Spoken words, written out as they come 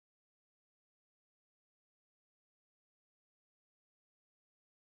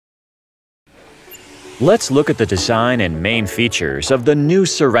Let's look at the design and main features of the new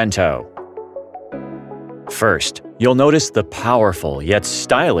Sorento. First, you'll notice the powerful yet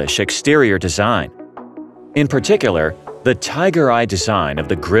stylish exterior design. In particular, the tiger-eye design of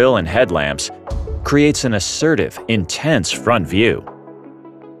the grille and headlamps creates an assertive, intense front view.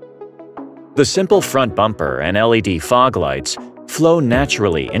 The simple front bumper and LED fog lights flow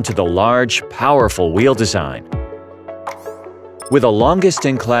naturally into the large, powerful wheel design. With a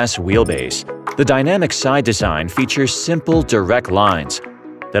longest-in-class wheelbase, the dynamic side design features simple, direct lines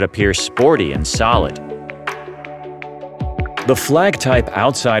that appear sporty and solid. The flag-type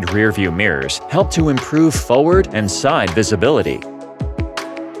outside rearview mirrors help to improve forward and side visibility.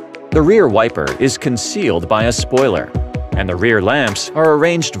 The rear wiper is concealed by a spoiler, and the rear lamps are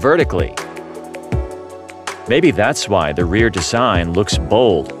arranged vertically. Maybe that's why the rear design looks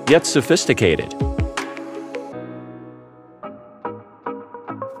bold yet sophisticated.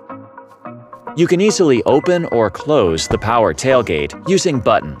 You can easily open or close the power tailgate using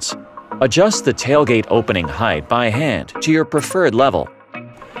buttons. Adjust the tailgate opening height by hand to your preferred level.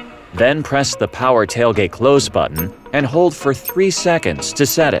 Then press the power tailgate close button and hold for 3 seconds to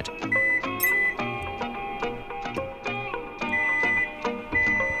set it.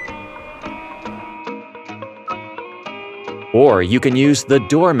 Or you can use the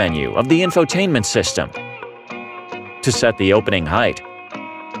door menu of the infotainment system to set the opening height,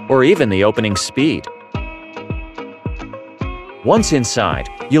 or even the opening speed. Once inside,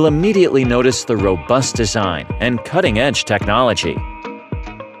 you'll immediately notice the robust design and cutting-edge technology.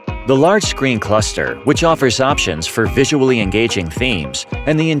 The large screen cluster, which offers options for visually engaging themes,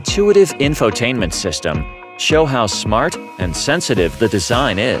 and the intuitive infotainment system show how smart and sensitive the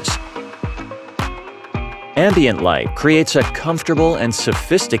design is. Ambient light creates a comfortable and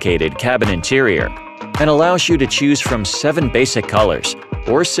sophisticated cabin interior and allows you to choose from 7 basic colors,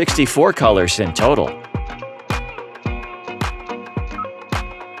 or 64 colors in total.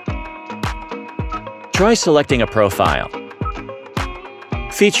 Try selecting a profile.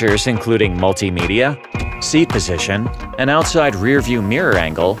 Features including multimedia, seat position, and outside rearview mirror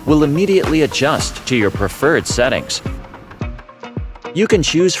angle will immediately adjust to your preferred settings. You can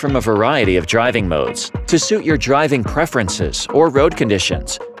choose from a variety of driving modes to suit your driving preferences or road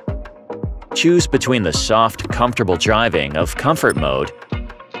conditions. Choose between the soft, comfortable driving of Comfort Mode,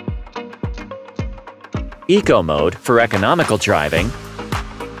 Eco Mode for economical driving,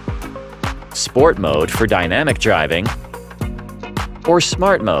 Sport Mode for dynamic driving, or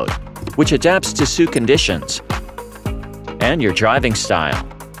Smart Mode, which adapts to suit conditions and your driving style.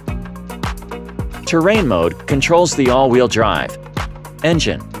 Terrain Mode controls the all-wheel drive,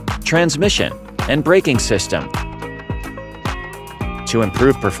 engine, transmission, and braking system to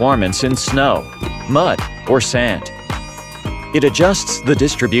improve performance in snow, mud, or sand. It adjusts the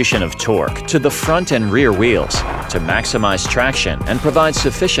distribution of torque to the front and rear wheels to maximize traction and provide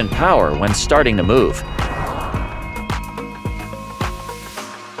sufficient power when starting to move.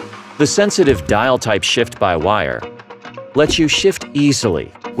 The sensitive dial-type shift-by-wire lets you shift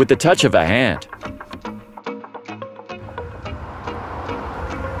easily with the touch of a hand.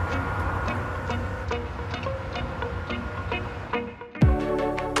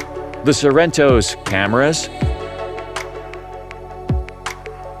 The Sorento's cameras,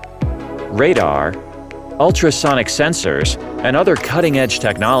 radar, ultrasonic sensors, and other cutting-edge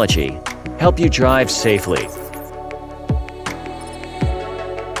technology help you drive safely.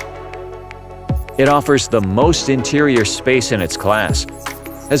 It offers the most interior space in its class,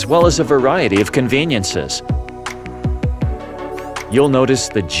 as well as a variety of conveniences. You'll notice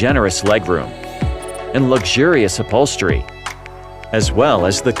the generous legroom and luxurious upholstery, as well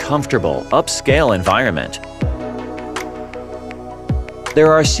as the comfortable, upscale environment.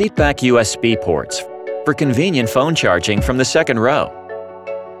 There are seatback USB ports for convenient phone charging from the second row,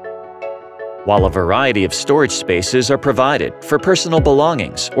 while a variety of storage spaces are provided for personal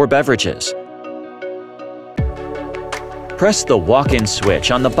belongings or beverages. Press the walk-in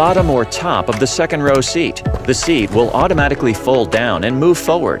switch on the bottom or top of the second row seat. The seat will automatically fold down and move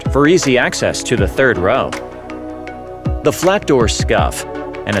forward for easy access to the third row. The flat door scuff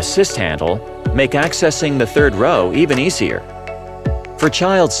and assist handle make accessing the third row even easier. For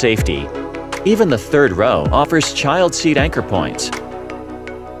child safety, even the third row offers child seat anchor points.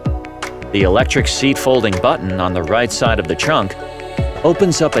 The electric seat folding button on the right side of the trunk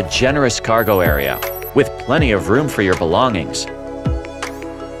opens up a generous cargo area with plenty of room for your belongings.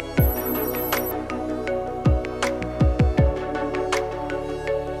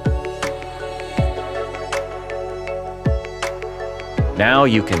 Now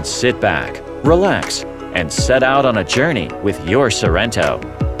you can sit back, relax, and set out on a journey with your Sorento.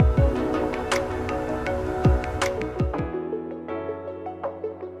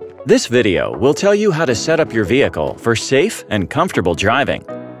 This video will tell you how to set up your vehicle for safe and comfortable driving.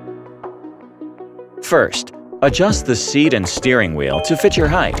 First, adjust the seat and steering wheel to fit your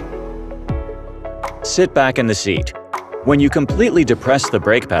height. Sit back in the seat. When you completely depress the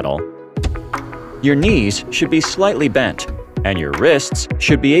brake pedal, your knees should be slightly bent, and your wrists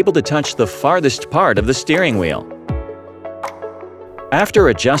should be able to touch the farthest part of the steering wheel. After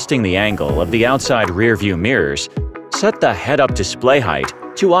adjusting the angle of the outside rearview mirrors, set the head-up display height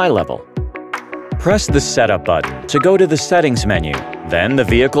to eye level. Press the Setup button to go to the Settings menu, then the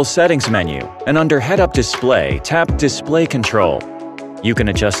Vehicle Settings menu, and under Head-Up Display, tap Display Control. You can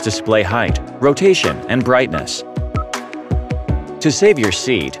adjust display height, rotation, and brightness. To save your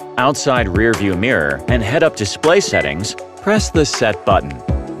seat, outside rearview mirror, and head-up display settings, press the Set button.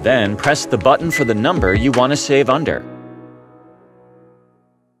 Then press the button for the number you want to save under.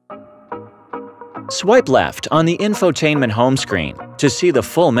 Swipe left on the infotainment home screen to see the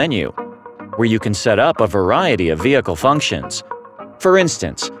full menu, where you can set up a variety of vehicle functions. For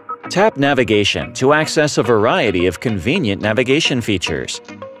instance, tap Navigation to access a variety of convenient navigation features.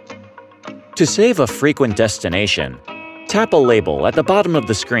 To save a frequent destination, tap a label at the bottom of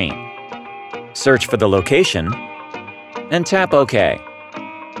the screen. Search for the location and tap OK.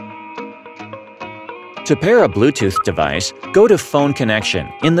 To pair a Bluetooth device, go to Phone Connection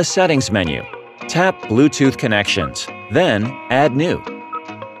in the Settings menu. Tap Bluetooth Connections, then Add New.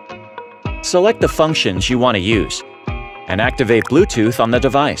 Select the functions you want to use and activate Bluetooth on the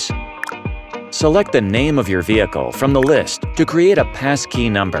device. Select the name of your vehicle from the list to create a passkey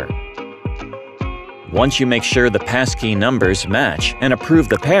number. Once you make sure the passkey numbers match and approve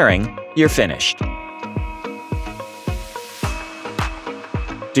the pairing, you're finished.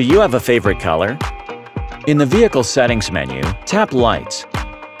 Do you have a favorite color? In the Vehicle Settings menu, tap Lights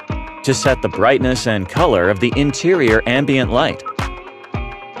to set the brightness and color of the interior ambient light.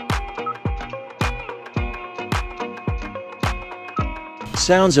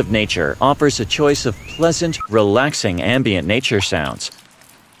 Sounds of Nature offers a choice of pleasant, relaxing ambient nature sounds.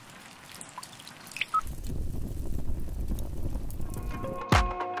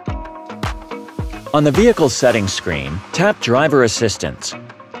 On the Vehicle Settings screen, tap Driver Assistance.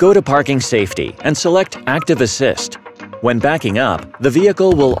 Go to Parking Safety and select Active Assist. When backing up, the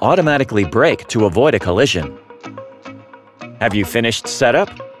vehicle will automatically brake to avoid a collision. Have you finished setup?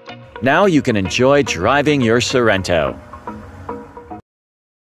 Now you can enjoy driving your Sorento.